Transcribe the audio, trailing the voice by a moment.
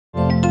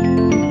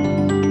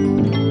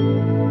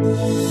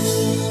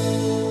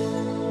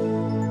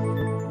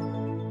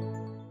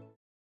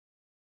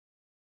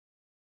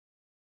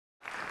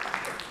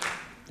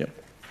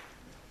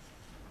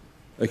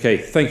Okay,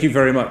 thank you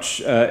very much.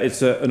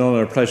 It's an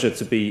honour and a pleasure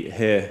to be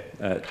here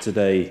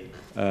today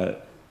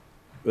at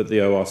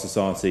the OR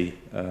Society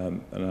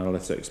and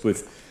Analytics.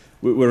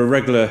 We're a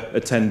regular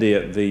attendee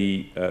at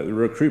the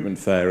recruitment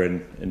fair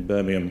in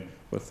Birmingham,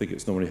 where I think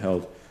it's normally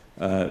held.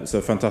 It's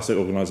a fantastic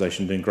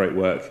organisation doing great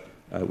work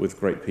with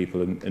great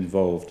people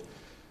involved.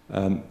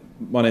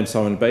 My name's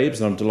Simon Babes,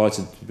 and I'm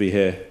delighted to be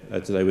here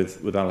today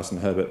with Allison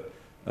and Herbert,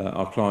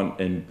 our client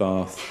in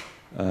Bath.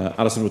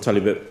 Allison will tell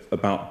you a bit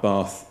about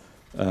Bath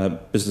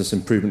Business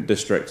Improvement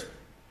District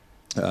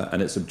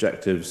and its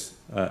objectives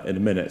in a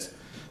minute.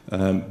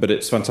 But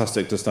it's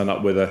fantastic to stand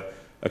up with a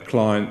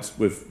client.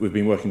 We've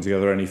been working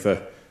together only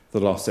for the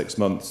last 6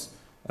 months,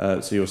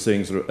 so you're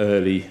seeing sort of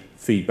early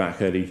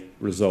feedback, early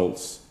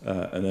results,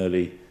 and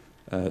early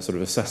sort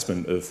of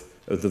assessment of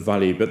the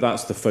value. But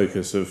that's the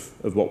focus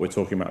of what we're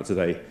talking about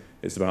today.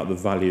 It's about the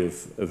value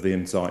of the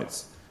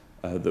insights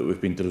that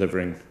we've been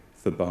delivering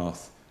for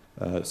Bath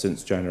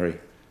since January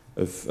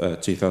of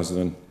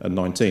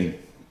 2019.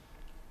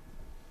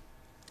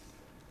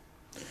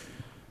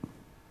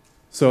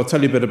 So I'll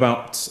tell you a bit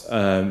about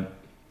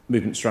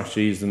movement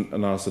strategies, and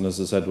Allison, as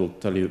I said, will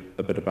tell you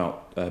a bit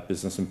about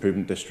business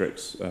improvement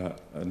districts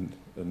and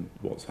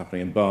what's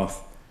happening in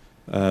Bath.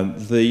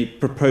 The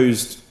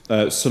proposed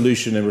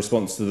solution in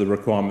response to the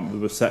requirement that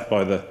was set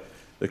by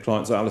the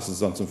clients. Alison's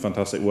done some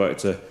fantastic work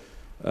to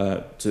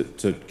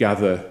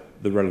gather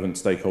the relevant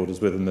stakeholders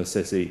within the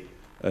city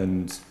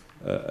and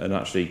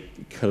actually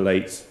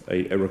collate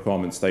a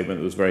requirement statement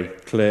that was very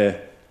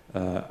clear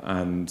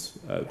and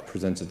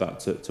presented that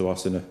to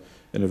us in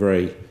a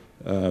very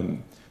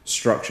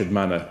structured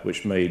manner,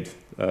 which made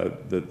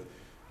the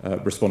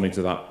responding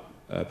to that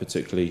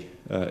particularly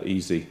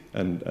easy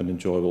and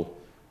enjoyable.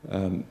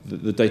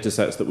 The data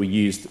sets that we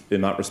used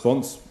in that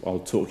response, I'll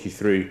talk you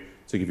through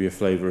to give you a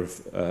flavour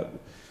of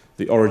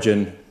the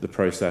origin, the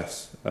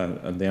process,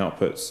 and the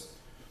outputs.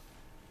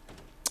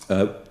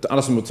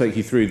 Allison will take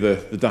you through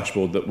the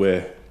dashboard that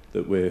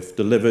we've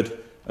delivered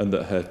and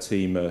that her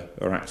team are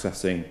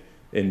accessing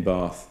in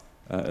Bath,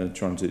 and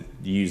trying to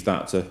use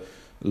that to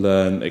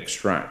learn,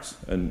 extract,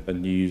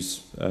 and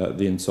use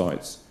the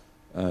insights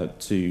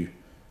to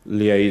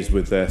liaise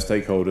with their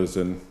stakeholders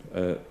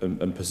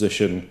and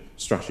position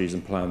strategies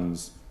and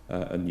plans,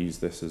 and use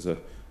this as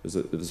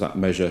that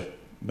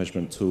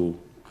measurement tool.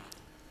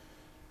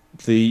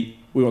 We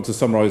want to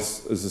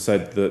summarise, as I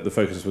said, the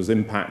focus was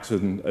impact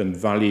and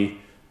value.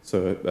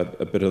 So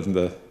a bit of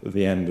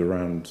the end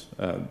around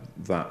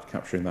that,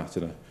 capturing that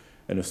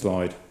in a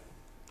slide.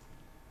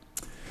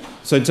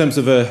 So in terms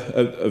of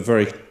a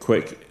very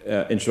quick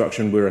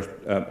introduction, we're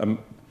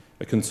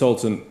a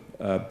consultant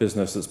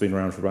business that's been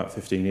around for about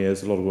 15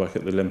 years, a lot of work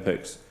at the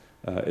Olympics.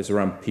 It's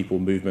around people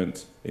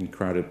movement in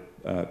crowded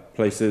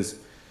places.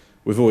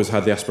 We've always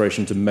had the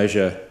aspiration to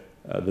measure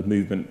the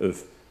movement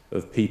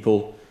of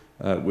people.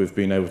 We've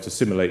been able to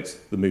simulate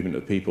the movement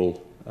of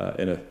people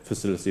in a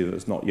facility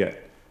that's not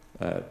yet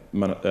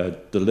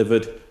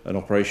delivered and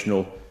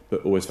operational,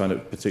 but always found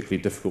it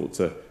particularly difficult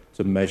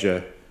to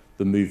measure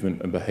the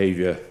movement and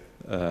behaviour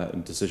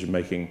and decision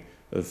making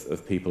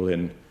of people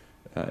in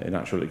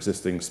actual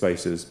existing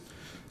spaces.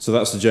 So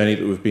that's the journey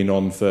that we've been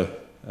on for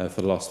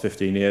the last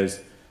 15 years,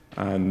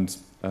 and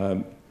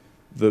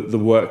the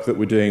work that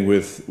we're doing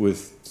with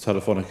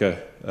Telefonica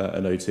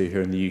and O2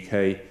 here in the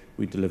UK.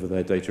 We deliver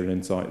their data and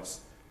insights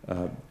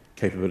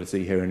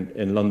capability here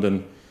in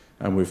London.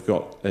 And we've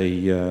got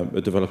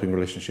a developing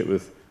relationship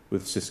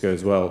with Cisco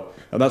as well.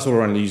 And that's all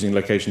around using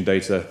location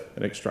data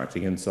and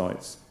extracting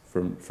insights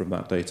from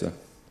that data.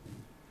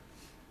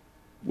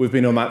 We've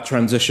been on that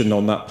transition,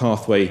 on that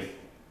pathway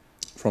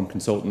from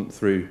consultant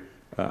through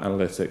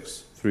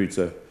analytics, through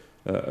to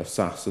a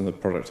SaaS and the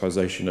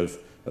productization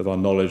of our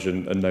knowledge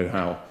and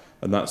know-how.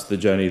 And that's the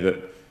journey that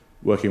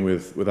working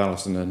with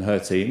Allison and her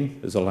team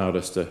has allowed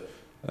us to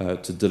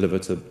deliver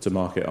to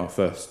market our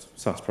first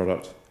SaaS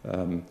product.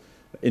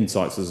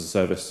 Insights as a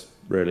service,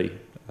 really,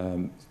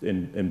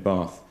 in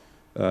Bath.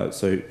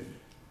 So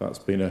that's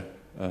been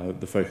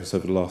the focus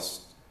over the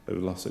last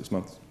 6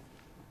 months.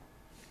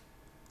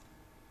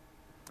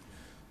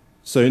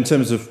 So in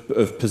terms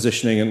of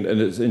positioning, and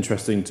it's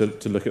interesting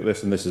to look at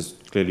this, and this is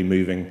clearly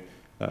moving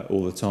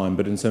all the time,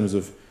 but in terms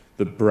of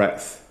the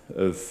breadth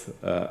of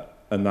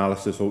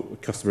analysis or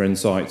customer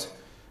insight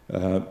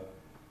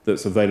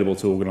that's available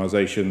to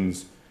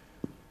organisations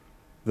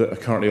that are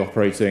currently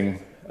operating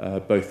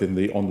both in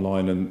the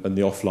online and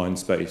the offline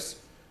space,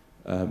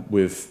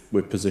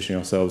 we're positioning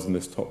ourselves in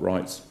this top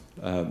right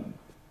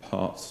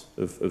part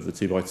of the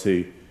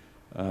 2x2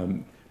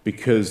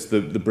 because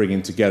the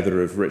bringing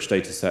together of rich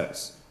data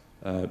sets.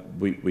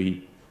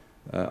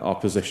 Our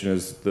position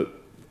is that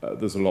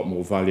there's a lot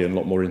more value and a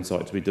lot more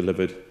insight to be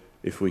delivered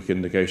if we can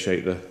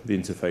negotiate the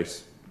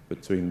interface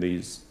between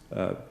these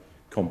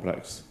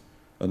complex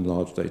and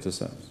large data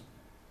sets.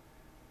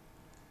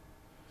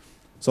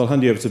 So I'll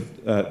hand you over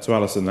to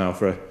Allison now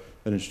for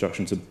an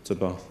introduction to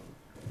Bath.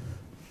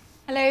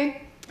 Hello.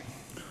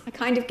 I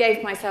kind of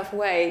gave myself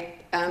away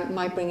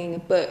by bringing a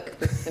book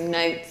with some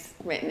notes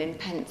written in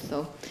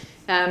pencil.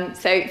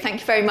 So thank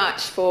you very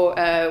much for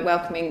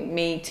welcoming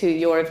me to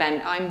your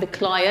event. I'm the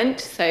client,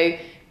 so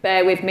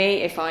bear with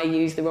me if I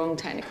use the wrong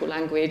technical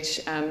language.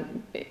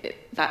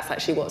 That's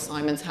actually what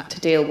Simon's had to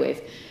deal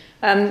with.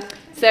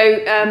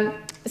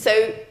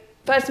 So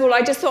first of all,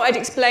 I just thought I'd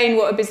explain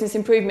what a business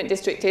improvement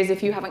district is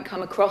if you haven't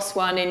come across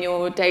one in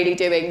your daily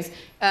doings.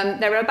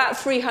 There are about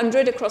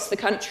 300 across the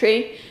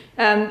country.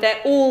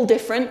 They're all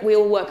different. We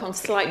all work on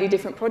slightly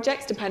different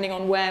projects depending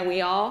on where we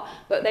are,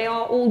 but they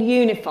are all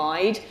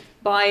unified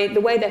by the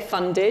way they're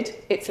funded.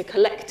 It's a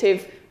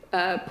collective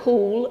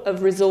pool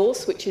of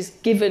resource which is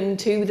given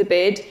to the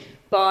bid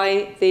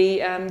by the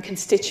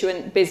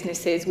constituent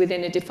businesses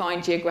within a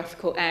defined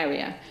geographical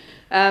area.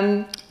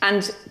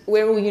 And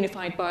we're all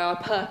unified by our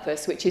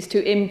purpose, which is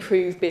to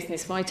improve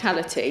business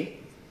vitality.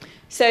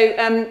 So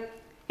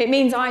it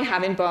means I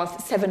have in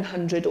Bath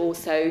 700 or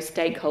so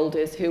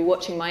stakeholders who are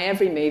watching my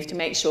every move to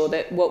make sure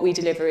that what we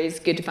deliver is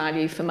good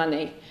value for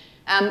money.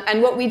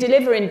 And what we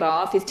deliver in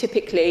Bath is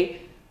typically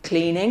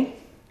cleaning.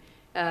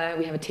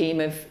 We have a team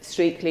of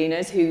street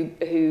cleaners who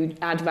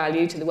add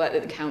value to the work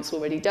that the council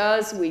already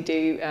does.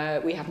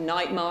 We have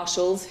night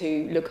marshals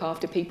who look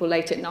after people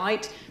late at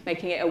night,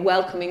 making it a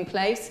welcoming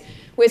place.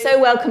 We're so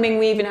welcoming,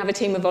 we even have a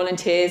team of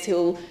volunteers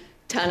who'll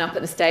turn up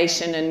at the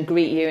station and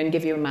greet you and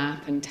give you a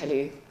map and tell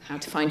you how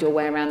to find your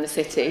way around the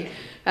city.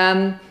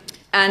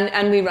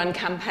 And we run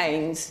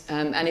campaigns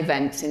and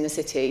events in the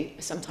city,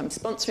 sometimes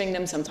sponsoring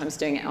them, sometimes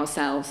doing it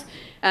ourselves.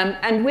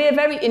 And we're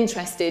very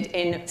interested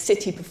in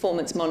city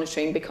performance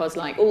monitoring because,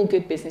 like all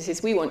good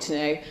businesses, we want to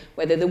know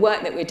whether the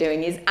work that we're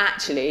doing is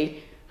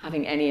actually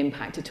having any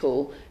impact at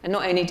all. And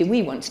not only do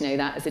we want to know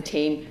that as a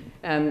team,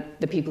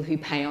 the people who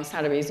pay our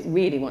salaries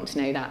really want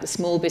to know that. The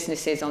small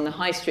businesses on the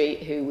high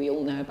street, who we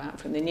all know about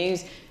from the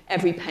news,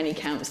 every penny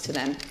counts to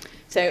them.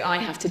 So I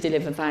have to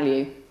deliver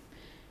value.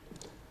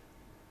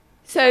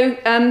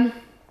 So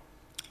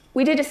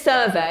we did a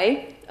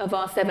survey of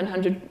our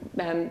 700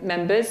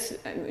 members,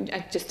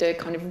 just a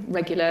kind of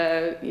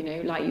regular,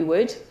 like you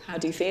would, how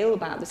do you feel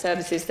about the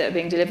services that are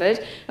being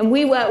delivered? And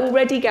we were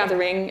already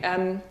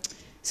gathering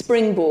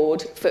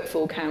springboard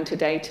footfall counter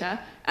data,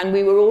 and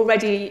we were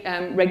already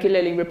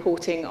regularly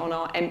reporting on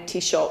our empty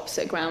shops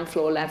at ground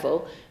floor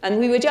level. And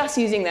we were just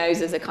using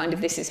those as a kind of,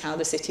 this is how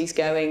the city's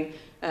going,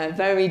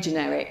 very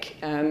generic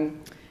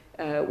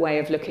way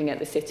of looking at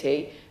the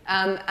city.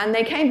 And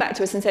they came back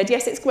to us and said,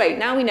 yes, it's great.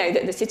 Now we know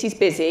that the city's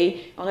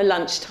busy on a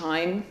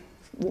lunchtime.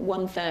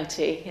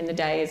 1:30 in the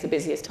day is the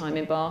busiest time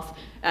in Bath,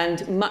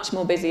 and much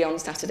more busy on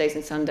Saturdays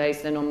and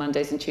Sundays than on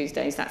Mondays and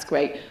Tuesdays. That's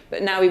great.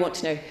 But now we want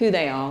to know who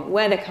they are,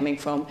 where they're coming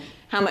from,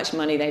 how much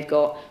money they've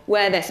got,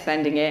 where they're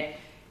spending it,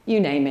 you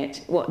name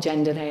it, what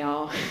gender they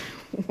are,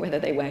 whether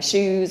they wear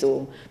shoes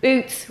or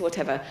boots,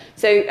 whatever.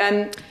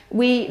 So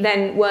we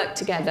then work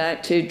together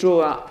to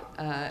draw up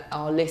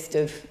our list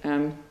of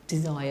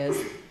desires.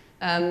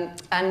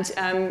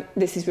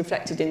 This is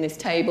reflected in this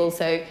table.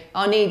 So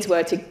our needs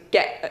were to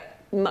get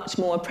much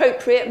more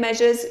appropriate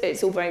measures.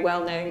 It's all very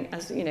well known,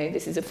 as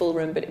this is a full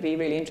room, but it'd be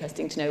really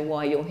interesting to know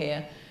why you're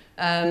here.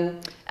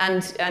 And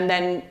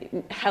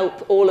then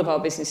help all of our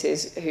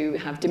businesses who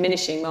have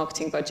diminishing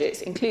marketing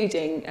budgets,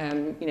 including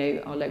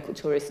our local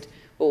tourist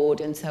board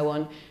and so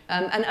on,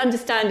 and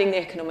understanding the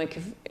economic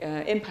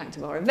impact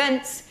of our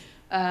events.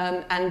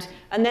 And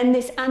then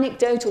this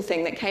anecdotal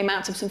thing that came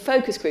out of some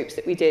focus groups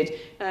that we did,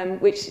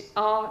 which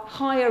are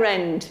higher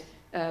end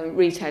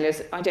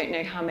retailers. I don't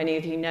know how many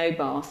of you know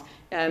Bath,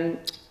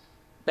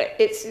 but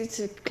it's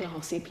a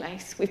classy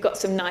place. We've got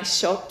some nice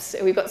shops,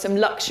 we've got some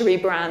luxury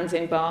brands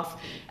in Bath,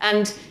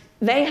 and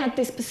they had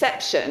this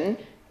perception,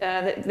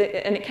 and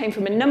it came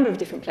from a number of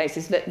different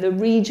places, that the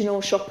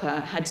regional shopper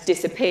had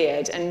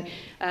disappeared.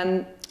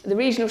 And the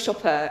regional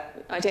shopper,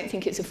 I don't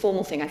think it's a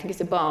formal thing, I think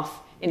it's a Bath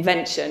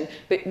invention,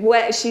 but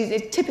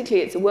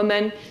typically it's a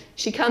woman.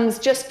 She comes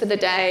just for the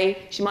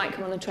day. She might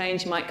come on the train,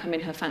 she might come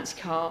in her fancy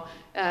car,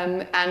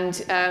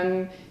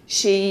 and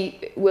she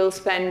will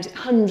spend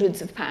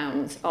hundreds of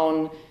pounds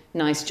on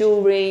nice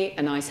jewellery,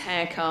 a nice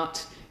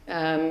haircut,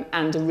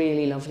 and a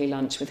really lovely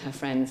lunch with her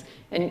friends.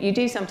 And you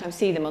do sometimes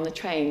see them on the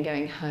train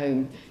going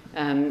home,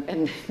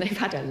 and they've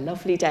had a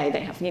lovely day. They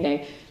have,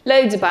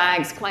 loads of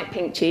bags, quite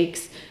pink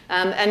cheeks.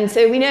 And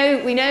so we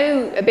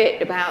know a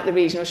bit about the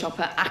regional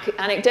shopper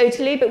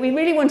anecdotally, but we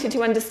really wanted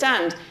to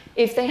understand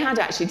if they had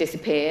actually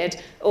disappeared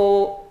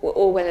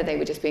or whether they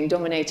were just being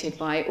dominated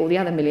by all the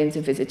other millions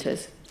of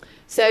visitors.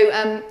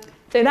 So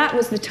that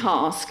was the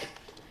task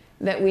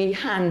that we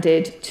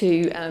handed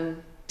to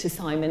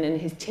Simon and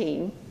his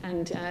team,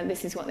 and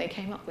this is what they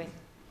came up with.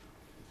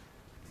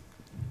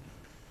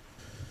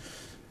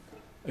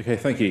 Okay,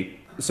 thank you.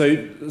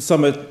 So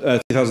summer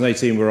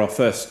 2018 were our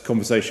first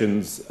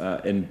conversations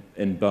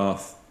in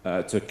Bath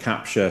to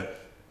capture,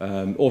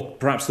 or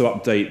perhaps to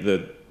update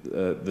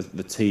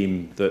the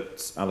team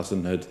that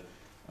Allison had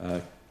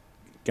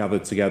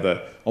gathered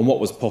together on what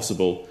was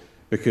possible,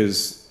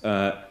 because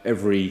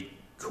every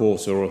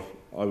quarter, or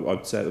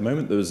I'd say at the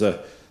moment, there's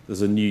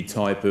a new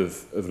type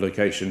of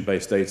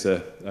location-based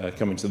data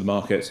coming to the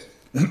market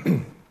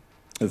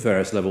of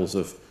various levels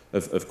of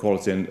of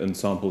quality and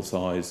sample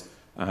size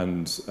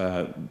and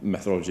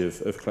methodology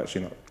of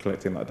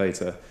collecting that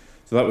data.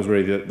 So that was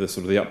really the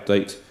sort of the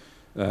update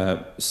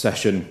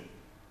session.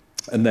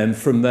 And then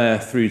from there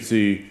through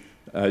to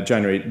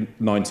January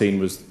 19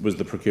 was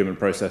the procurement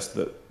process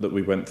that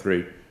we went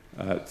through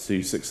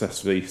to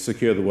successfully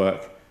secure the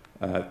work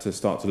to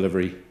start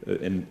delivery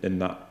in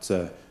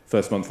that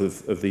first month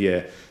of the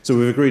year. So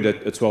we've agreed a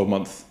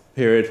 12-month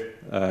period,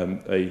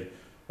 a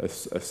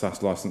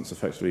SaaS license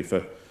effectively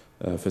for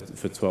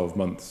 12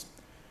 months.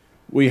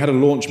 We had a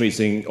launch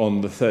meeting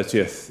on the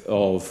 30th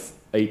of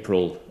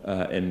April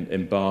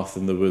in Bath,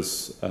 and there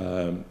was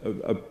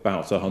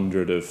about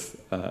 100 of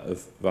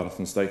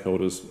Allison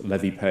stakeholders,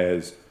 levy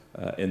payers,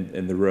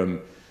 in the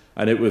room,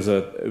 and it was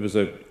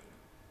a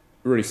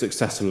really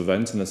successful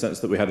event in the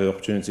sense that we had the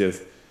opportunity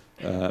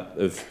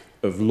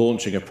of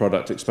launching a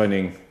product,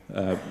 explaining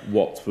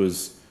what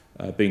was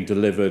being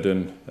delivered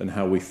and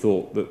how we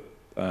thought that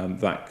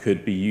that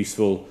could be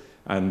useful,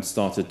 and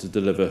started to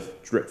deliver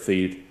drip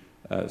feed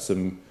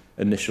some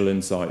initial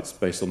insights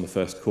based on the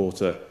first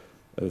quarter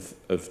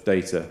of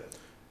data.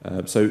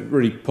 So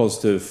really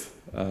positive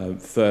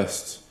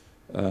first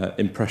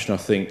impression, I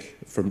think,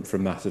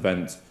 from that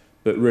event.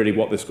 But really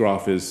what this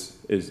graph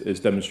is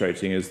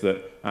demonstrating is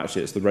that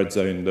actually it's the red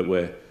zone that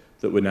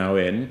we're now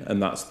in,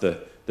 and that's the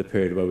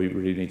period where we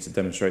really need to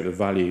demonstrate the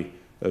value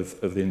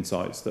of the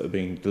insights that are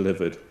being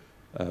delivered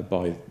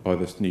by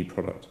this new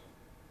product.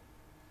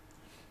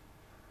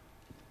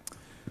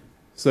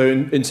 So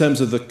in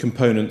terms of the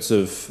components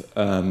of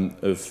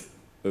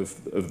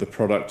the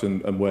product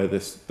and where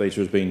this data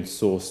is being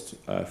sourced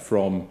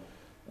from,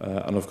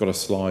 and I've got a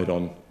slide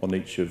on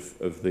each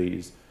of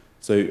these.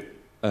 So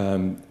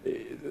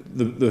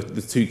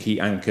the two key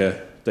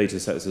anchor data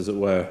sets, as it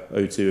were,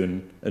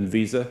 O2 and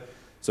Visa.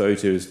 So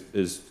O2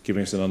 is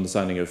giving us an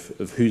understanding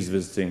of who's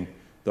visiting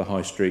the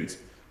high street,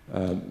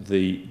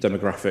 the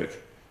demographic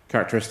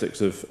characteristics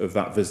of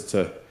that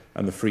visitor,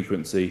 and the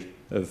frequency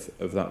of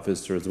that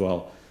visitor as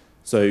well.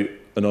 So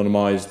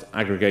anonymized,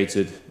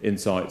 aggregated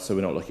insights, so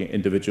we're not looking at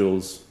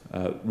individuals,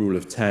 rule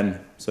of 10,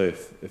 so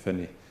if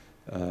any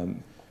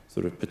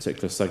sort of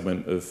particular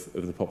segment of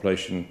the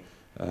population,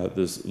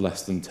 there's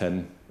less than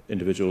 10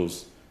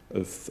 individuals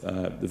of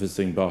the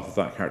visiting Bath of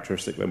that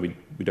characteristic, then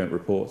we don't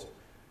report.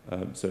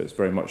 So it's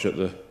very much at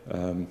the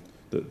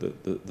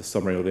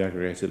summary or the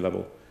aggregated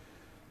level.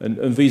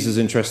 And Visa is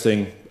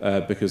interesting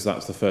because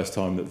that's the first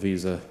time that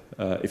Visa,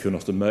 if you're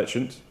not a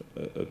merchant,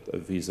 a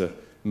Visa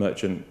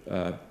merchant,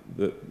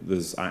 that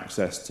there's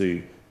access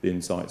to the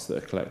insights that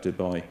are collected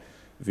by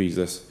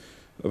Visa.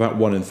 About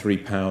 £1 in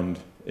 £3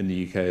 in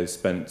the UK is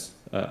spent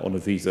on a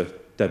Visa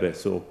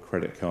debit or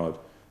credit card.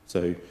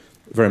 So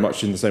very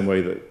much in the same way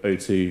that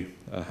O2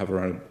 have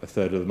around a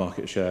third of the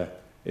market share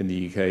in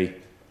the UK,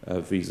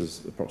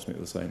 Visa's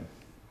approximately the same.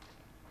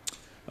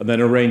 And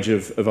then a range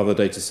of other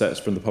data sets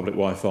from the public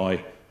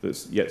Wi-Fi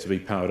that's yet to be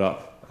powered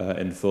up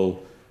in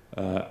full,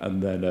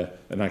 and then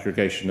an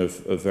aggregation of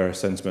various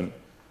sentiment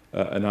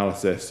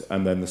analysis,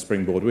 and then the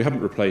Springboard. We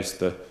haven't replaced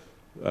the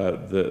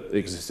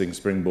existing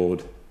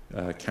Springboard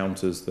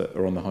counters that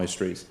are on the high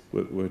street.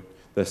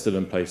 They're still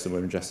in place, and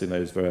we're ingesting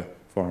those via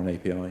an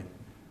API.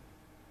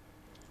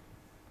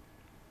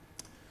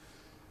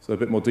 So a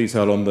bit more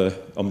detail on the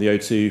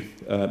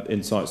O2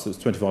 insights. There's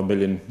 25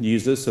 million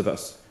users, so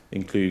that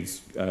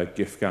includes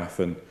GIFGAF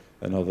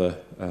and other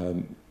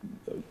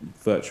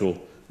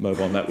virtual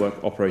mobile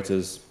network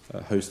operators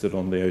hosted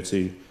on the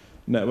O2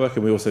 network,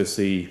 and we also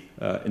see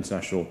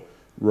international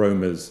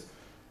roamers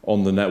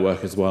on the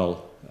network as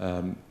well,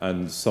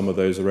 and some of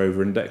those are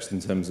over-indexed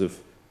in terms of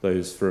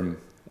those from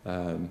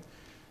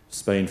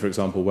Spain, for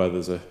example, where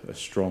there's a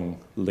strong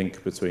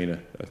link between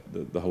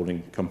the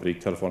holding company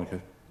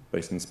Telefonica,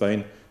 based in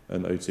Spain,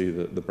 and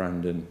O2, the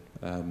brand in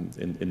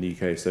the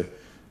UK. So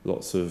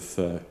lots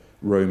of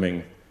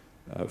roaming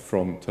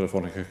from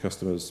Telefonica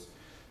customers.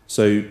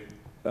 So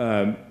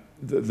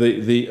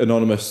the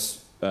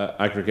anonymous,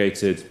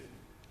 aggregated,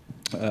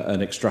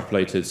 and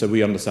extrapolated. So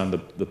we understand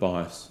the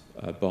bias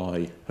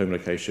by home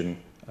location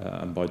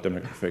and by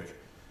demographic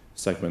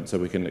segment. So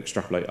we can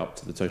extrapolate up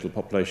to the total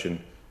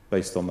population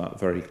based on that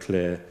very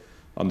clear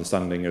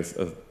understanding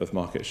of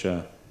market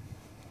share.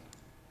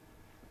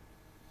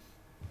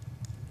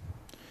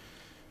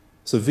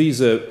 So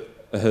Visa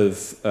have,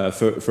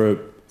 for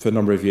a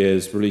number of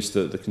years, released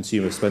the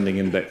consumer spending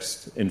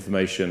indexed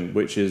information,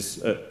 which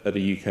is at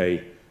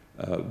a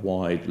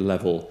UK-wide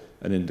level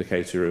an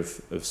indicator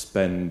of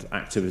spend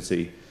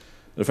activity.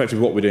 And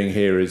effectively what we're doing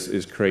here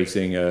is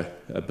creating a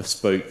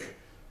bespoke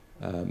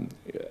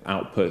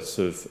output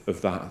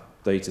of that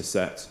data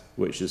set,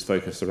 which is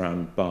focused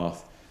around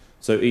Bath.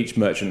 So each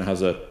merchant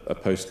has a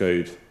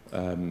postcode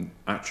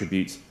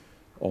attribute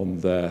on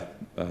their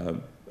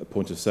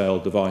point of sale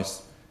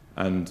device,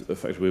 and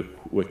effectively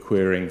we're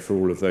querying for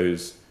all of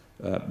those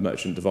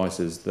merchant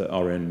devices that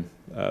are in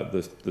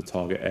the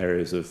target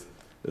areas of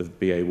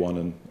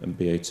BA1 and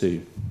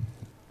BA2.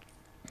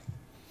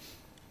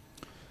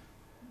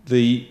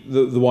 The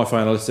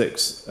Wi-Fi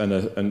analytics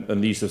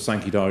and the use of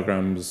Sankey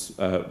diagrams,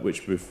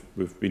 which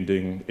we've been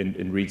doing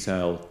in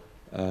retail,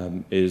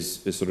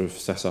 is sort of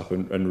set up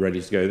and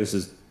ready to go. This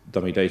is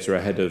dummy data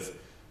ahead of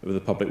the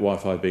public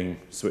Wi-Fi being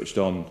switched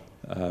on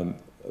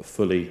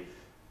fully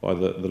by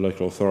the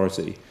local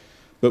authority.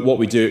 But what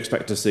we do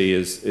expect to see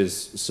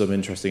is some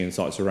interesting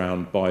insights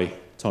around, by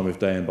time of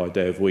day and by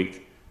day of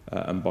week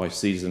and by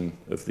season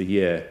of the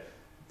year,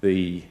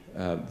 these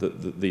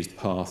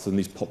paths and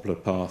these popular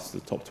paths, the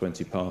top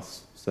 20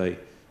 paths, say,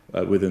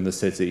 within the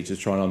city, to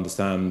try and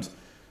understand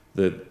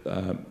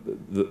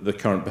the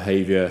current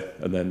behaviour,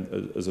 and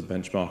then as a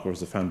benchmark or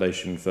as a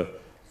foundation for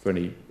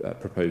any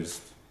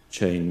proposed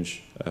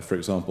change, for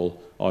example,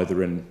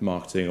 either in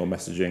marketing or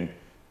messaging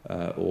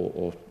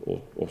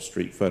or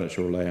street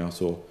furniture or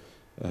layout or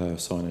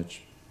signage.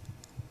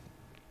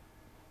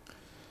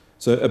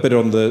 So a bit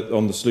on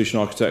the solution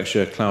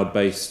architecture,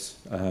 cloud-based,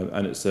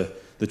 and it's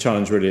the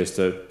challenge really is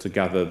to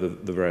gather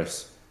the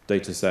various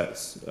data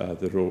sets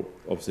that are all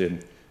obviously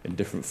in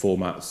different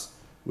formats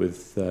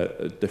with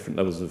different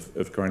levels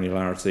of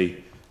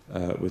granularity,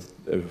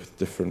 with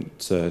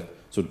different sort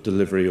of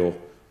delivery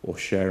or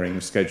sharing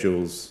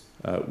schedules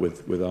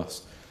with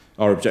us.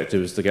 Our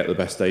objective is to get the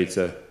best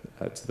data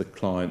to the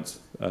client,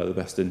 the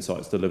best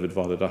insights delivered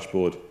via the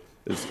dashboard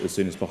as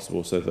soon as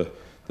possible, so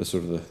the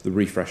sort of the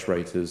refresh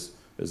rate is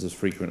as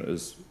frequent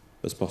as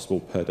possible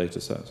per data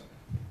set.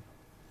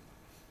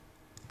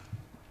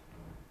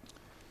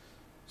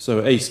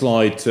 So a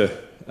slide to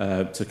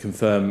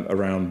confirm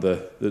around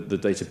the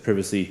data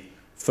privacy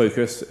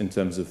focus in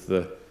terms of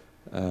the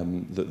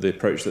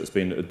approach that's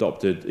been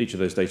adopted. Each of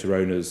those data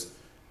owners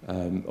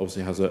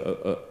obviously has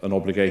an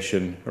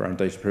obligation around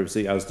data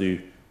privacy, as do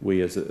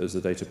we as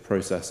a data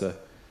processor.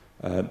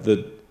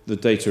 The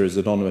data is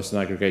anonymous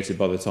and aggregated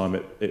by the time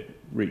it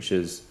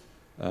reaches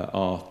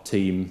our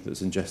team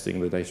that's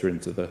ingesting the data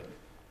into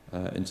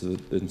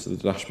the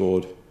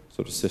dashboard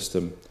sort of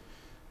system.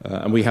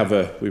 And we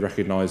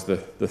recognise the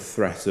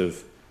threat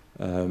of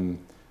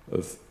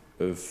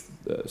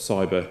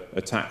cyber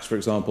attacks, for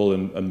example,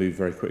 and move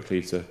very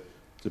quickly to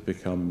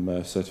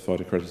become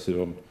certified accredited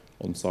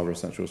on Cyber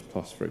Essentials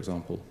Plus, for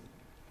example.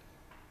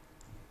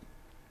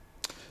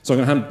 So I'm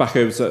going to hand back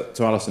over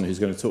to Allison, who's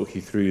going to talk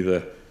you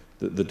through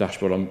the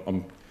dashboard.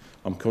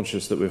 I'm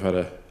conscious that we've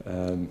had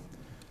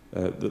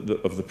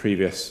of the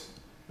previous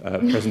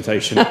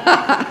presentation.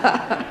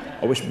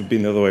 I wish it would have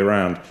been the other way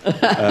around.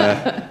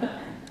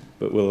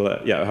 But we'll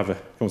have a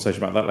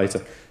conversation about that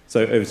later.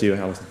 So over to you,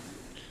 Allison.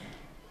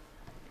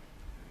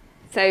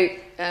 So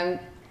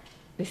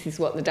this is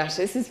what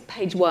this is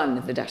page 1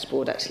 of the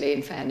dashboard, actually,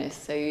 in fairness.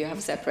 So you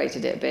have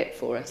separated it a bit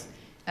for us.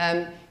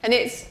 And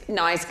it's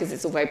nice because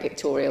it's all very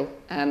pictorial.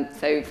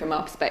 So from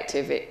our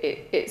perspective,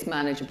 it's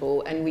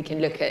manageable, and we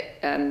can look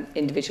at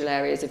individual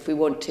areas if we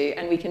want to,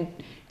 and we can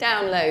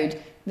download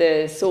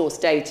the source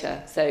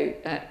data. So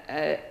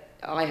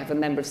I have a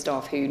member of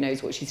staff who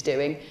knows what she's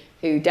doing,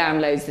 who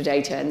downloads the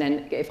data, and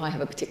then if I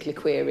have a particular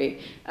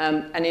query.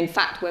 And in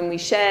fact, when we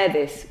share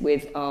this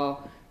with our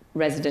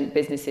resident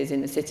businesses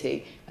in the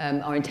city,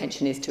 our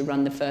intention is to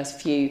run the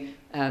first few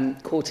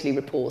quarterly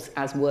reports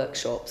as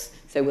workshops.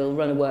 So we'll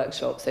run a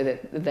workshop so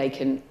that they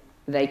can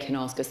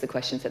ask us the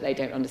questions that they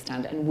don't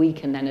understand, and we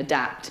can then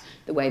adapt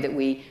the way that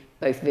we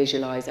both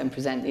visualise and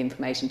present the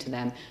information to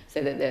them,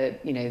 so that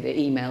the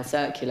email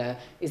circular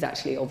is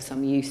actually of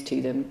some use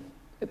to them,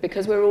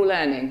 because we're all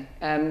learning.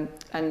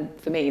 And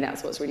for me,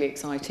 that's what's really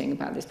exciting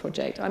about this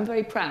project. I'm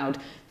very proud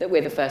that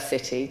we're the first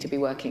city to be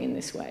working in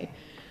this way.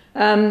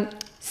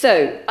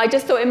 So I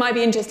just thought it might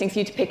be interesting for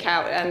you to pick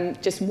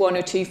out just 1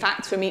 or 2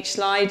 facts from each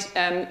slide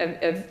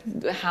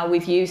of how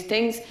we've used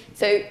things.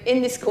 So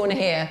in this corner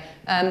here,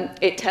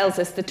 it tells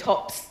us the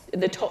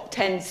top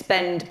 10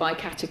 spend by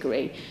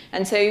category.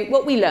 And so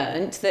what we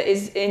learned that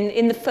is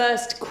in the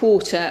first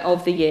quarter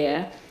of the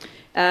year,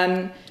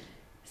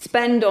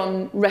 spend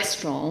on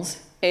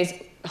restaurants is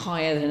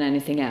higher than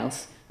anything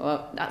else.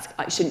 Well,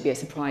 it shouldn't be a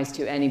surprise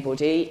to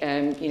anybody.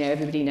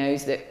 Everybody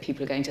knows that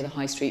people are going to the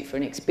high street for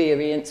an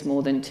experience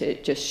more than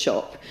to just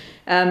shop.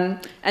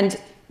 And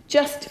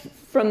just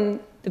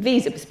from the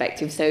visa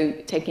perspective, so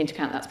taking into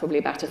account that's probably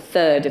about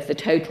 1/3 of the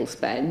total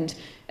spend,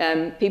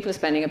 people are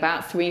spending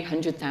about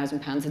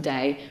 £300,000 a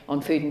day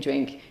on food and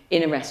drink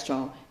in a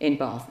restaurant in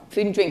Bath.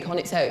 Food and drink on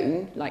its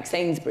own, like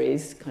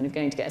Sainsbury's, kind of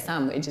going to get a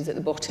sandwich, is at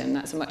the bottom.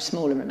 That's a much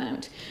smaller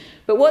amount.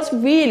 But what's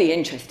really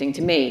interesting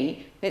to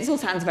me, it all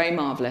sounds very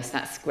marvellous,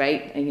 that's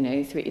great,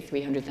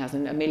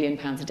 £300,000, £1 million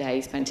a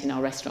day spent in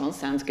our restaurants,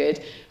 sounds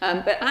good.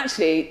 But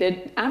actually,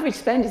 the average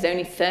spend is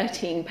only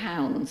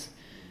 £13.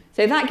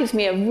 So that gives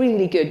me a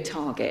really good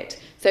target.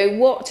 So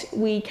what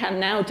we can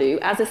now do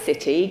as a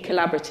city,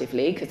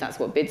 collaboratively, because that's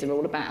what bids are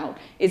all about,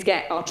 is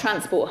get our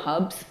transport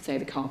hubs, so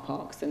the car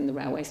parks and the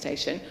railway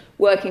station,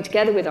 working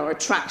together with our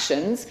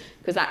attractions,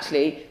 because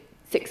actually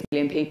 6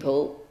 million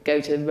people go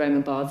to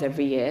Roman baths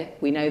every year.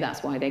 We know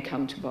that's why they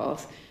come to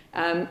Bath.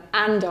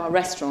 And our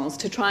restaurants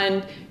to try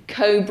and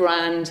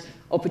co-brand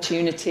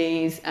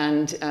opportunities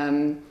and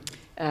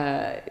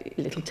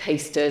little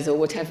tasters or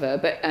whatever,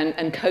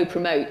 and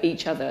co-promote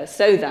each other,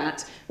 so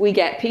that we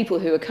get people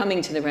who are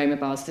coming to the Roma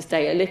bars to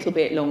stay a little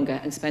bit longer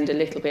and spend a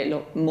little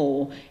bit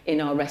more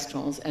in our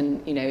restaurants,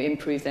 and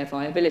improve their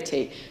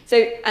viability. So,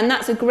 and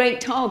that's a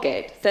great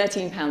target,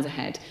 £13 a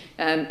head.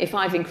 If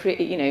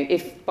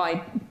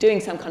by doing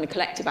some kind of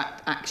collective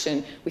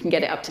action we can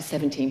get it up to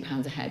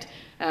 £17 a head,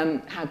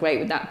 how great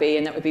would that be?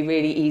 And that would be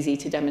really easy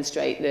to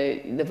demonstrate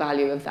the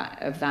value of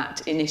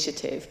that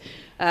initiative.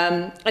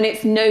 And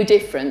it's no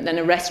different than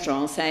a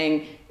restaurant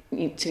saying,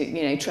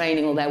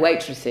 training all their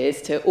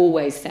waitresses to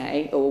always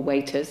say, or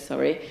waiters,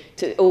 sorry,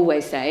 to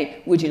always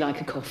say, would you like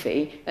a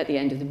coffee at the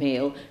end of the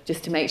meal,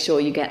 just to make sure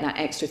you get that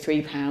extra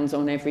 £3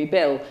 on every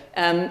bill.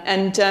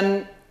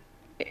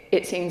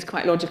 It seems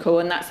quite logical,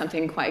 and that's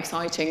something quite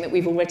exciting that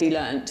we've already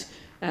learnt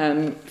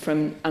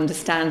from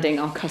understanding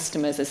our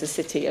customers as a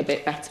city a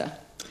bit better.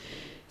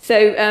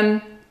 So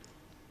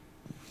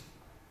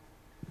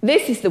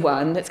this is the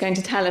one that's going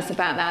to tell us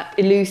about that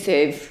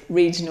elusive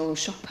regional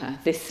shopper,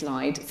 this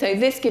slide. So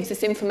this gives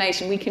us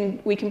information.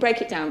 We can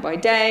break it down by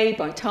day,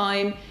 by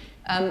time,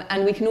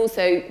 and we can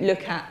also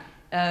look at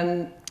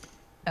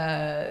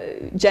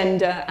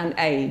gender and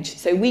age.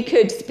 So we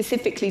could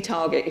specifically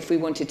target, if we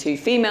wanted to,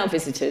 female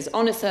visitors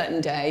on a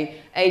certain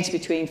day, aged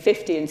between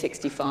 50 and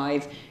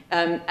 65,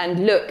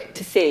 and look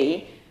to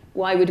see,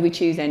 why would we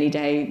choose any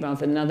day rather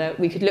than another?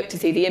 We could look to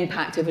see the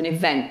impact of an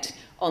event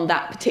on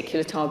that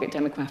particular target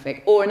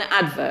demographic, or an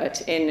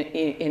advert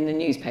in the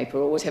newspaper,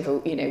 or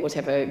whatever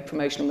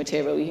promotional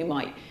material you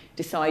might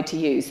decide to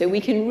use. So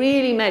we can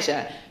really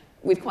measure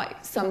with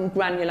quite some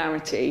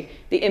granularity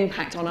the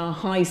impact on our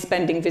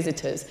high-spending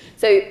visitors.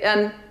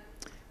 So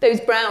those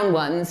brown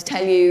ones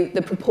tell you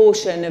the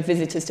proportion of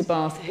visitors to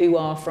Bath who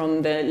are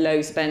from the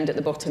low spend at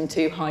the bottom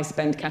to high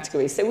spend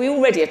categories. So we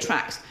already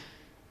attract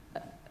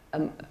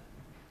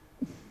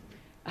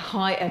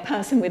a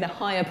person with a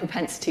higher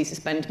propensity to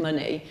spend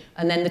money,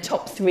 and then the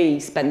top 3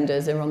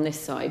 spenders are on this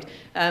side.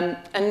 And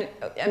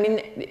I mean,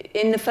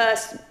 in the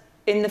first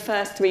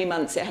 3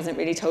 months, it hasn't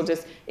really told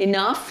us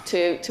enough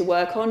to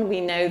work on.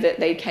 We know that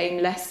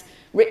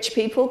rich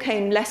people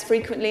came less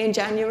frequently in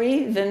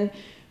January than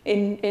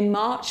in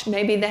March.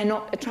 Maybe they're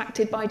not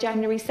attracted by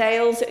January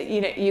sales.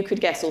 You could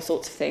guess all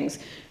sorts of things.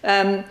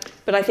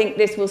 But I think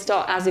this will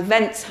start as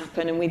events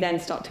happen, and we then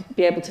start to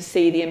be able to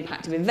see the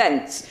impact of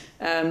events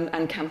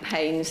and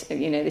campaigns.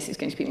 This is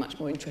going to be much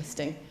more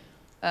interesting.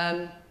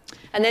 And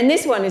then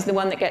this one is the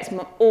one that gets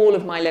all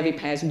of my levy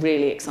payers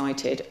really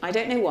excited. I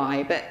don't know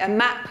why, but a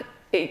map,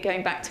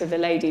 going back to the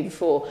lady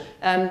before,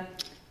 a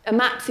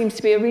map seems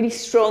to be a really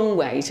strong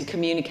way to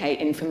communicate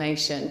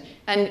information.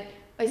 And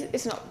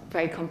it's not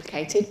very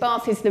complicated.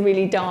 Bath is the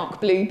really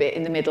dark blue bit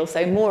in the middle,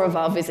 so more of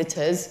our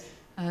visitors,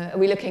 are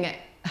we looking at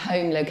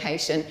home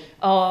location,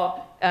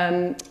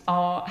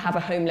 have a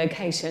home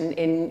location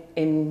in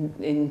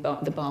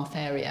the Bath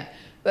area.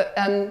 But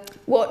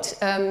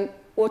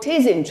what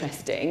is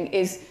interesting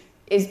is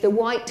the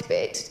white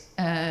bit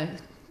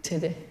to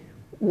the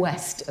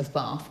west of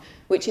Bath,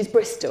 which is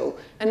Bristol.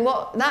 And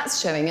what that's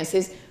showing us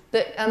is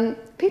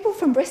that people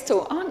from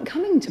Bristol aren't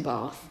coming to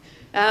Bath.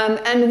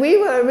 And we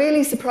were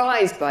really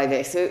surprised by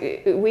this.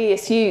 We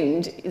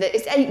assumed that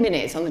it's 8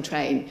 minutes on the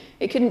train.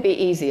 It couldn't be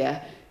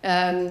easier.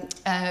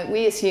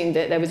 We assumed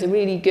that there was a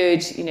really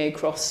good,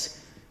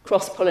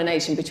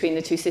 cross-pollination between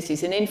the two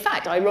cities. And in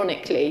fact,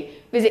 ironically,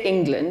 Visit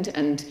England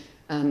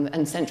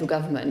and central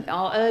government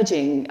are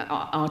urging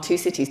our two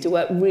cities to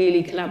work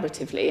really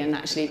collaboratively and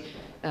actually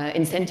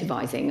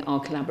incentivising our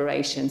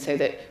collaboration so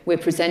that we're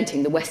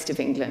presenting the west of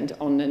England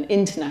on an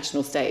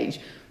international stage.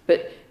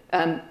 But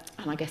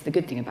and I guess the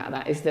good thing about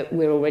that is that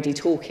we're already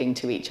talking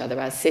to each other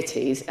as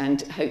cities,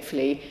 and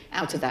hopefully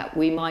out of that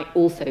we might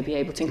also be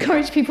able to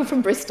encourage people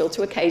from Bristol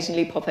to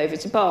occasionally pop over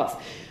to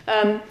Bath.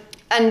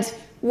 And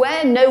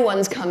where no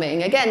one's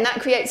coming, again, that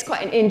creates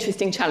quite an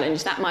interesting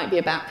challenge. That might be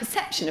about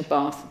perception of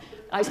Bath.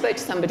 I spoke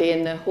to somebody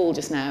in the hall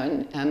just now,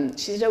 and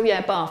she said, oh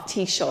yeah, Bath,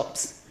 tea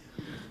shops.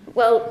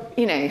 Well,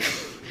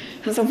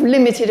 has of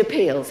limited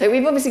appeal. So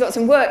we've obviously got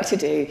some work to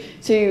do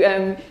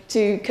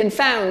to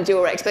confound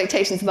your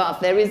expectations of Bath.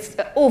 There is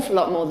an awful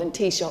lot more than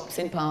tea shops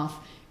in Bath.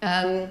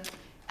 But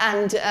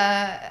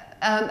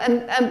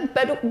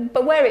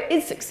where it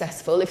is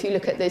successful, if you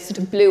look at the sort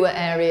of bluer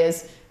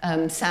areas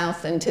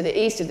south and to the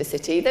east of the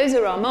city, those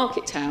are our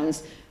market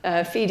towns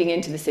feeding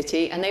into the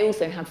city, and they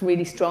also have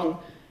really strong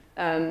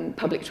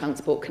public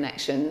transport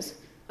connections.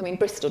 I mean,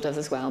 Bristol does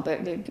as well,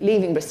 but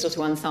leaving Bristol to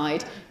one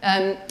side.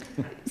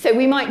 So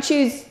we might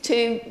choose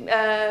to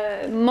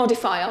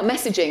modify our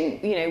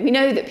messaging. We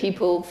know that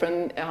people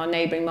from our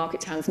neighbouring market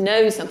towns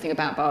know something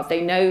about Bath. They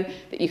know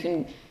that you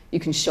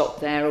can shop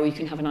there, or you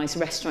can have a nice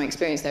restaurant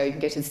experience there, or you can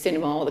go to the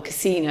cinema or the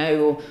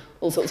casino or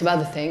all sorts of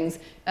other things.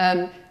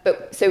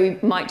 So we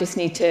might just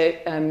need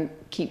to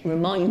keep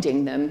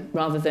reminding them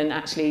rather than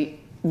actually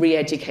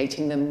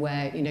re-educating them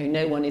where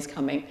no one is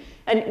coming.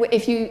 And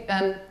if you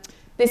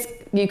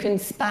you can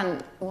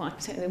span, you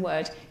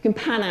can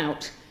pan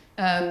out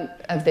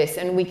of this,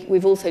 and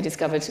we've also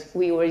discovered,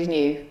 we already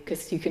knew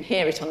because you can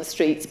hear it on the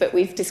streets, but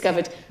we've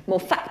discovered more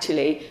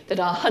factually that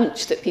our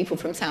hunch that people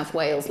from South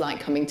Wales like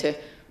coming to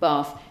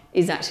Bath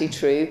is actually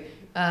true.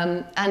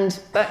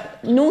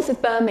 But north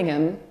of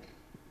Birmingham,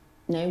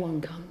 no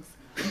one comes.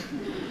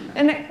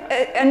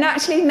 and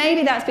actually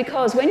maybe that's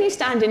because when you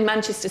stand in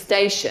Manchester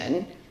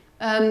Station,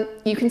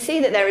 you can see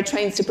that there are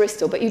trains to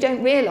Bristol, but you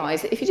don't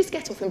realise that if you just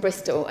get off in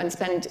Bristol and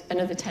spend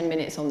another 10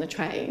 minutes on the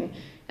train,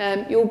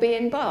 you'll be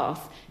in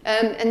Bath.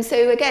 And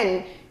so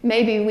again,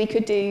 maybe we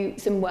could do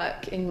some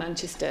work in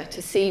Manchester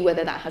to see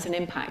whether that has an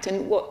impact.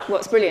 And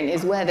what's brilliant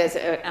is where there's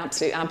an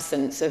absolute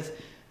absence of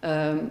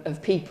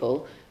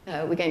people,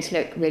 we're going to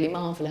look really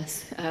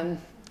marvellous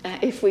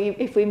if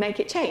we make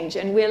it change.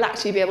 And we'll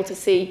actually be able to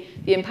see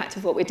the impact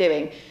of what we're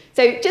doing.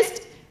 So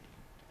just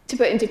to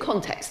put into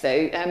context,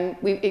 though,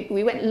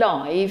 we went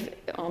live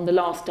on the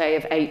last day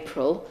of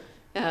April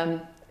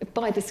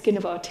by the skin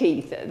of our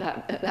teeth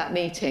at that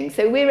meeting.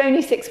 So we're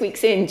only 6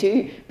 weeks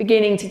into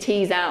beginning to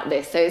tease out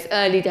this. So it's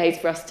early days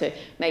for us to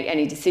make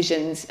any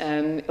decisions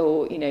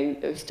or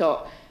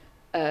start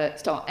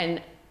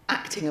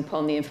acting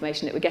upon the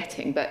information that we're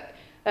getting. But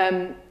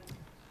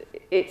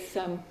it's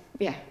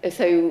yeah.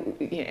 So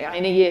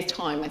in a year's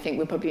time, I think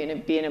we're probably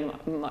be in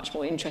a much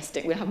more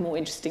interesting. We'll have more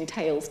interesting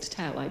tales to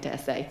tell, I dare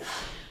say.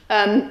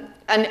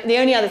 And the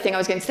only other thing I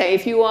was going to say,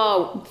 if you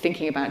are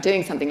thinking about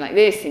doing something like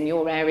this in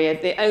your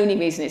area, the only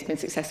reason it's been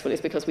successful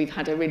is because we've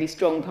had a really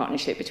strong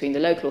partnership between the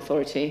local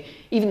authority,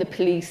 even the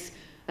police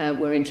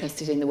were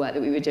interested in the work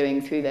that we were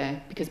doing through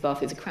there, because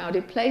Bath is a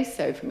crowded place,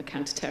 so from a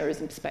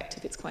counter-terrorism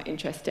perspective, it's quite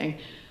interesting.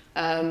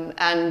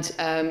 And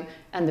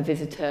the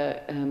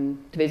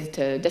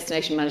visitor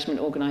destination management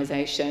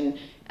organisation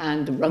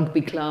and the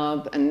rugby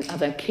club and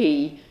other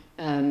key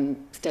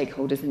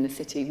stakeholders in the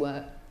city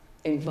were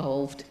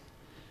involved.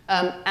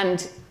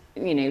 And,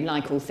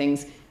 like all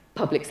things,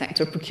 public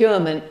sector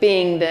procurement,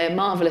 being the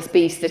marvellous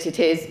beast that it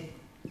is,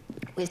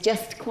 was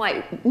just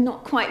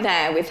not quite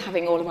there with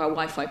having all of our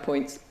Wi-Fi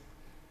points.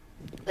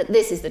 But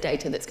this is the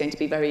data that's going to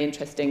be very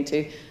interesting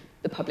to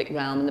the public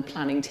realm and the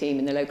planning team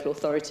in the local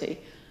authority.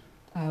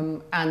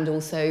 And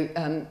also,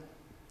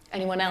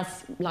 anyone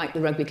else like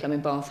the rugby club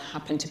in Bath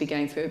happen to be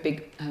going through a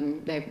big,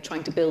 they're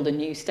trying to build a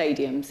new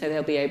stadium, so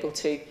they'll be able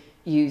to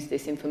use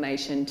this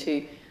information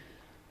to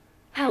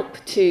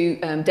help to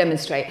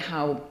demonstrate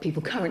how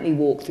people currently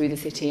walk through the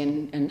city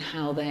and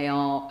how they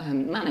are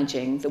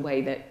managing the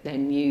way that their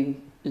new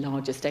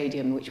larger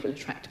stadium, which will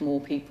attract more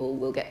people,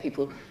 will get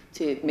people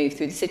to move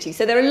through the city.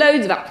 So there are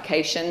loads of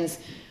applications,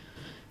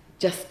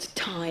 just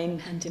time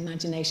and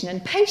imagination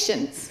and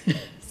patience.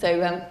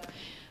 So,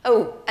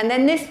 oh, and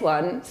then this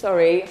one,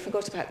 sorry, I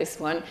forgot about this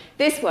one.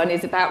 This one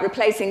is about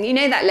replacing,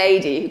 that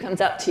lady who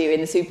comes up to you in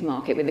the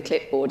supermarket with a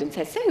clipboard and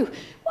says, so,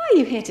 why are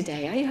you here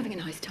today? Are you having a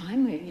nice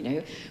time?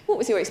 Or, what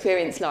was your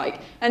experience like?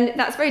 And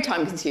that's very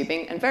time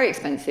consuming and very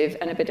expensive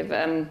and a bit of,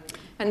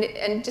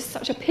 and just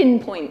such a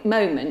pinpoint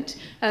moment.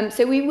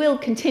 So we will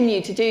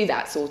continue to do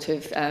that sort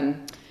of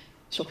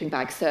shopping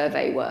bag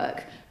survey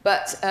work.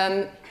 But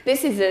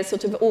this is a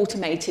sort of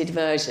automated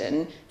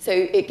version. So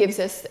it gives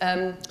us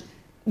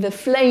the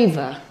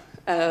flavour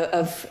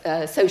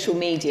of social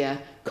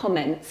media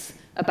comments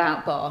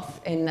about Bath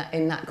in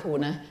that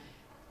corner.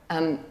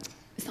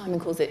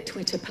 Simon calls it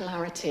Twitter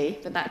polarity,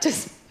 but that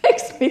just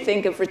makes me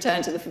think of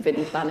Return to the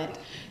Forbidden Planet.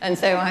 And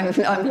so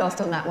I'm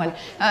lost on that one.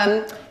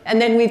 And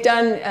then we've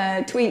done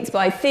tweets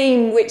by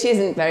theme, which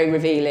isn't very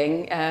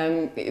revealing,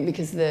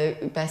 because the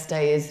best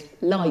day is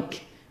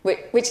like,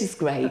 which is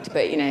great,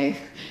 but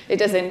it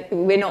doesn't.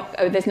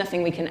 There's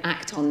nothing we can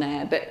act on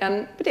there. But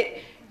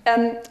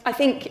I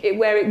think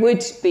where it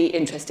would be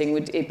interesting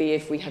would it be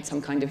if we had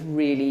some kind of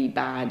really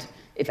bad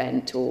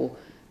event or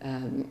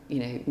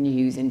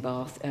news in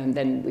Bath,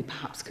 then we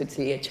perhaps could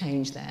see a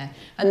change there.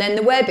 And then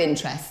the web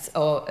interests,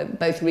 or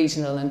both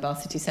regional and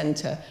Bath City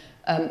Centre,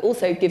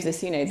 also gives us,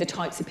 the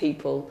types of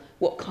people,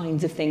 what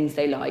kinds of things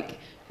they like,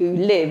 who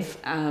live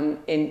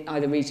in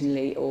either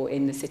regionally or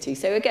in the city.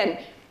 So again,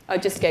 I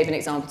just gave an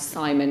example to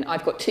Simon.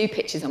 I've got 2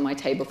 pictures on my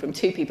table from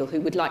 2 people who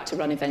would like to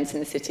run events in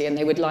the city and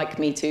they would like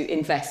me to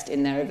invest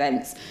in their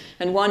events.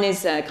 And one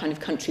is a kind of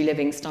country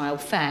living style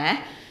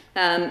fair,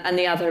 and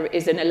the other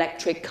is an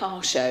electric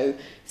car show.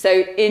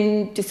 So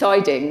in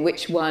deciding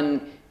which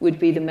one would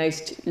be the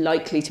most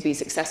likely to be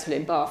successful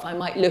in Bath, I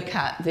might look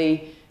at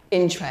the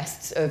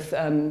interests of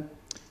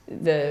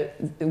the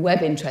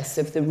web interests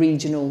of the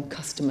regional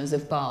customers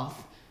of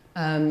Bath,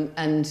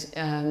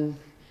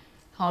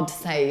 hard to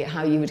say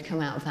how you would come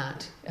out of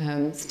that.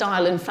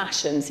 Style and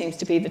fashion seems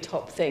to be the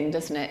top thing,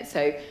 doesn't it?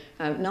 So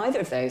neither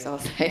of those, I'll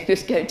say,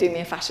 just go do me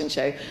a fashion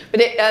show.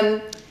 But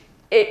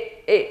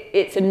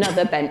it's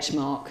another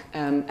benchmark,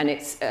 and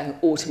it's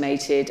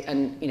automated,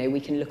 and we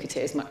can look at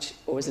it as much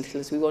or as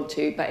little as we want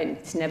to, but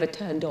it's never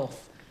turned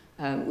off,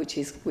 which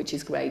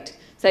is great.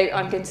 So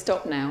I'm going to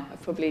stop now.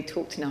 I've probably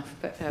talked enough,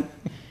 but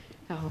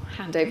I'll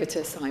hand over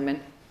to Simon.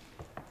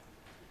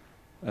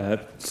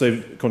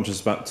 So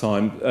conscious about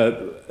time,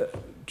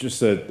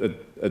 just a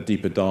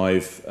deeper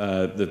dive.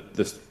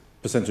 The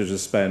percentage of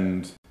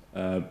spend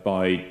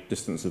by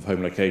distance of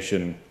home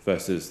location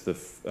versus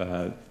the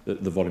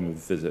volume of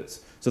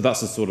visits. So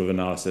that's the sort of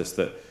analysis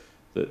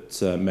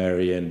that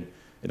Mary in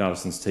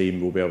Allison's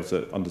team will be able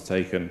to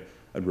undertake and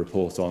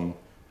report on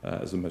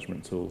as a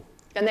measurement tool.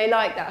 And they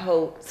like that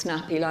whole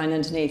snappy line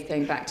underneath,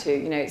 going back to,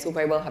 you know, it's all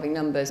very well having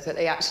numbers, but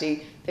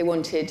they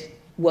wanted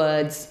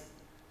words.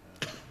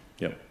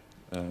 Yep,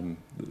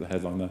 the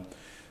headline there.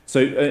 So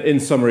in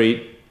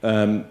summary,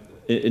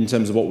 in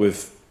terms of what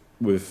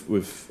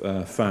we've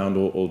found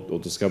or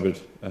discovered,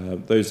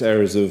 those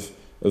areas of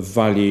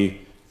value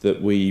that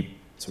we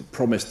sort of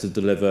promised to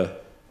deliver,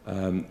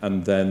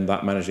 and then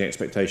that managing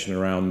expectation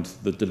around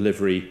the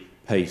delivery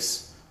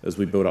pace as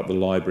we build up the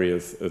library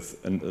and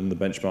the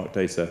benchmark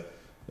data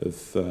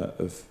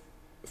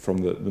from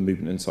the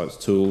Movement Insights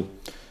tool.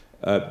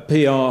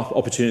 PR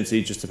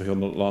opportunity, just to pick on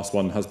the last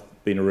one, has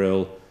been a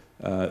real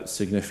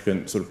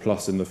significant sort of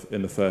plus in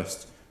the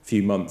first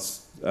few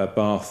months.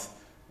 Bath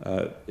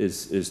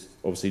is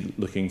obviously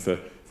looking for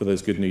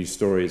those good news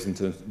stories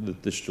into the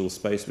digital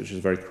space, which is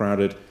very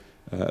crowded,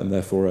 and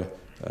therefore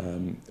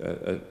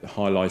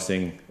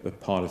highlighting,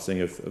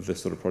 piloting of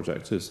this sort of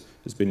project has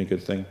been a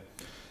good thing.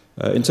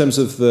 In terms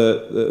of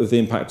the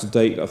impact to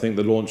date, I think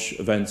the launch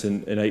event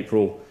in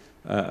April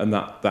and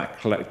that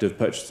collective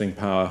purchasing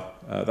power,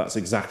 that's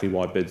exactly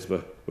why bids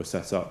were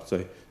set up.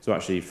 So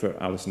actually for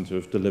Allison to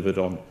have delivered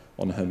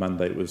on her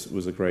mandate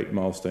was a great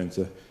milestone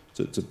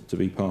to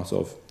be part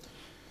of.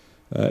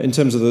 In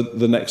terms of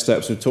the next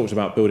steps, we've talked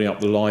about building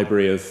up the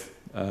library of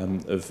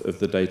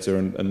the data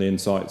and the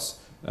insights.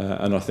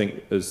 And I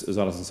think, as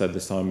Allison said,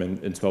 this time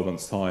in 12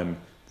 months' time,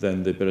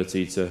 then the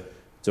ability to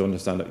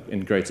understand it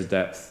in greater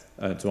depth,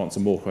 to answer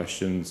more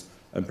questions,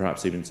 and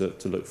perhaps even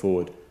to look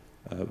forward,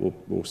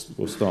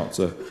 will start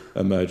to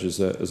emerge as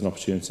an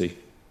opportunity.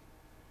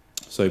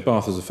 So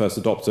Bath as a first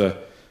adopter,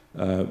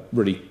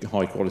 really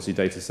high quality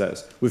data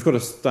sets. We've got to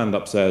stand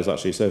upstairs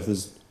actually, so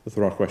if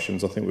there are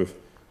questions, I think we've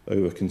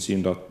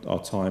over-consumed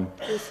our time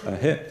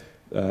here,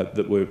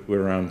 that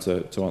we're around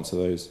to answer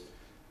those.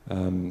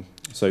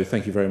 So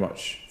thank you very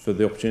much for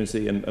the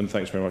opportunity, and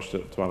thanks very much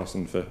to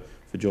Allison for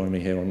joining me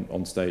here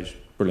on stage.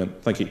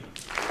 Brilliant, thank you.